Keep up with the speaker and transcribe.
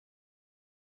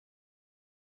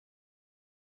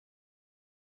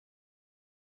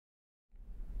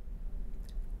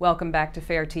Welcome back to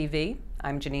Fair TV.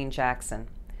 I'm Janine Jackson.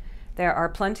 There are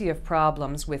plenty of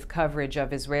problems with coverage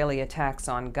of Israeli attacks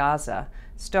on Gaza,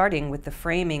 starting with the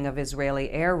framing of Israeli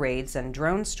air raids and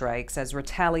drone strikes as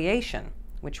retaliation,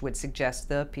 which would suggest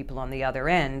the people on the other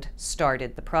end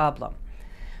started the problem.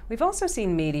 We've also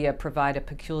seen media provide a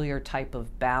peculiar type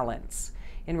of balance.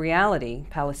 In reality,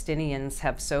 Palestinians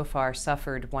have so far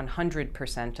suffered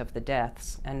 100% of the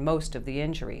deaths and most of the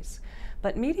injuries.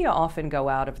 But media often go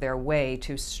out of their way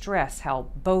to stress how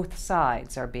both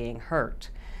sides are being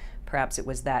hurt. Perhaps it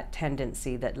was that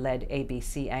tendency that led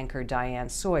ABC anchor Diane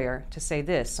Sawyer to say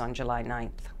this on July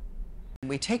 9th.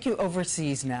 We take you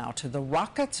overseas now to the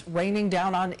rockets raining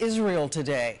down on Israel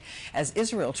today as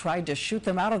Israel tried to shoot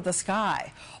them out of the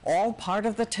sky. All part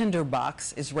of the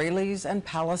tinderbox, Israelis and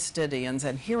Palestinians,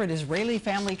 and here an Israeli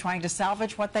family trying to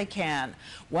salvage what they can.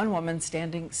 One woman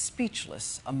standing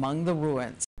speechless among the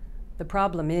ruins. The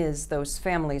problem is those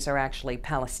families are actually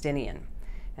Palestinian.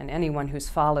 And anyone who's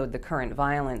followed the current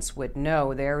violence would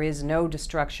know there is no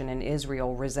destruction in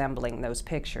Israel resembling those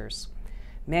pictures.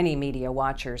 Many media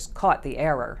watchers caught the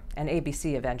error, and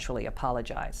ABC eventually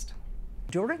apologized.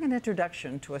 During an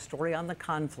introduction to a story on the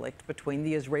conflict between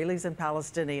the Israelis and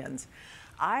Palestinians,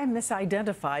 I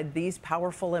misidentified these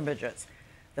powerful images.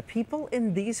 The people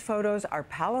in these photos are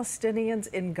Palestinians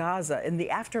in Gaza in the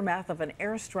aftermath of an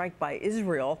airstrike by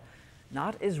Israel,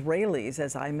 not Israelis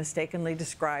as I mistakenly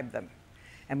described them.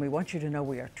 And we want you to know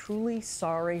we are truly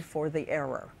sorry for the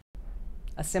error.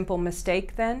 A simple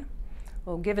mistake, then?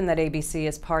 Well, given that ABC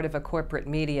is part of a corporate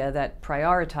media that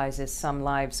prioritizes some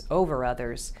lives over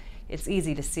others, it's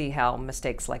easy to see how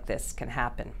mistakes like this can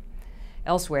happen.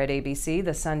 Elsewhere at ABC,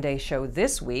 the Sunday show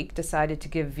this week decided to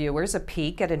give viewers a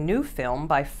peek at a new film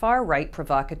by far-right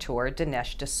provocateur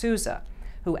Dinesh D'Souza,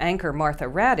 who anchor Martha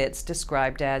Raddatz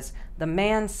described as the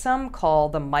man some call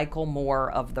the Michael Moore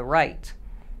of the right.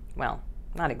 Well,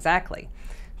 not exactly.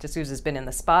 D'Souza's been in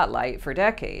the spotlight for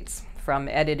decades, from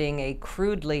editing a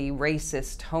crudely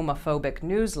racist, homophobic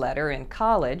newsletter in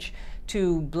college,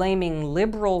 to blaming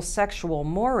liberal sexual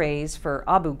mores for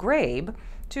Abu Ghraib,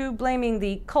 to blaming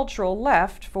the cultural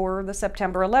left for the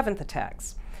September 11th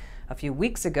attacks. A few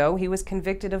weeks ago, he was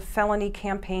convicted of felony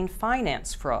campaign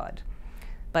finance fraud.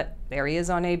 But there he is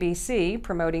on ABC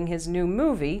promoting his new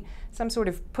movie, some sort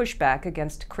of pushback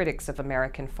against critics of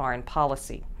American foreign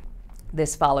policy.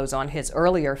 This follows on his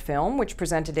earlier film, which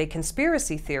presented a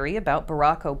conspiracy theory about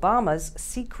Barack Obama's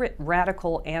secret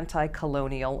radical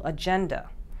anti-colonial agenda.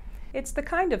 It's the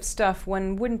kind of stuff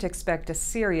one wouldn't expect a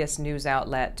serious news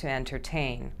outlet to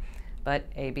entertain. But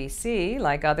ABC,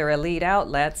 like other elite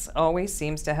outlets, always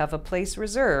seems to have a place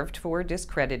reserved for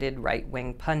discredited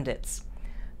right-wing pundits.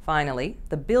 Finally,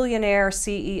 the billionaire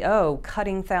CEO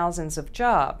cutting thousands of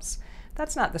jobs.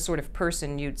 That's not the sort of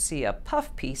person you'd see a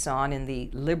puff piece on in the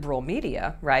liberal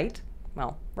media, right?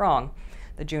 Well, wrong.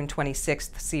 The June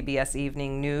 26th CBS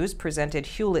Evening News presented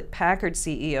Hewlett-Packard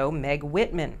CEO Meg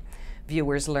Whitman.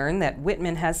 Viewers learn that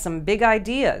Whitman has some big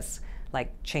ideas,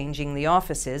 like changing the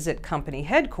offices at company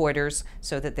headquarters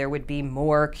so that there would be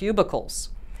more cubicles.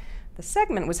 The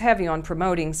segment was heavy on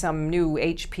promoting some new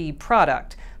HP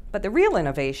product, but the real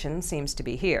innovation seems to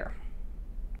be here.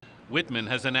 Whitman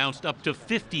has announced up to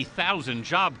 50,000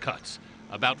 job cuts,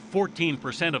 about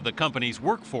 14% of the company's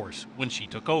workforce when she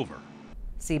took over.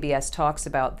 CBS talks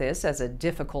about this as a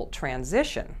difficult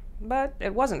transition, but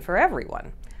it wasn't for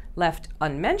everyone. Left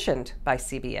unmentioned by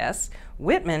CBS,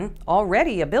 Whitman,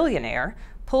 already a billionaire,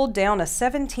 pulled down a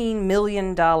 $17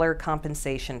 million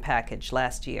compensation package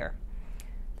last year.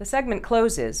 The segment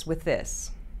closes with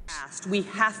this. We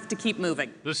have to keep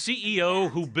moving. The CEO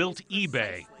who built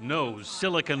eBay knows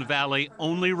Silicon Valley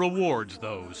only rewards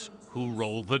those who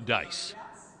roll the dice.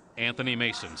 Anthony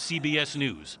Mason, CBS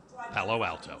News, Palo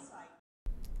Alto.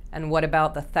 And what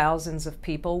about the thousands of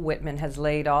people Whitman has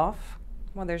laid off?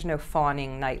 Well, there's no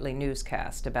fawning nightly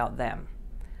newscast about them.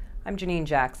 I'm Janine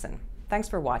Jackson. Thanks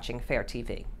for watching Fair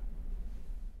TV.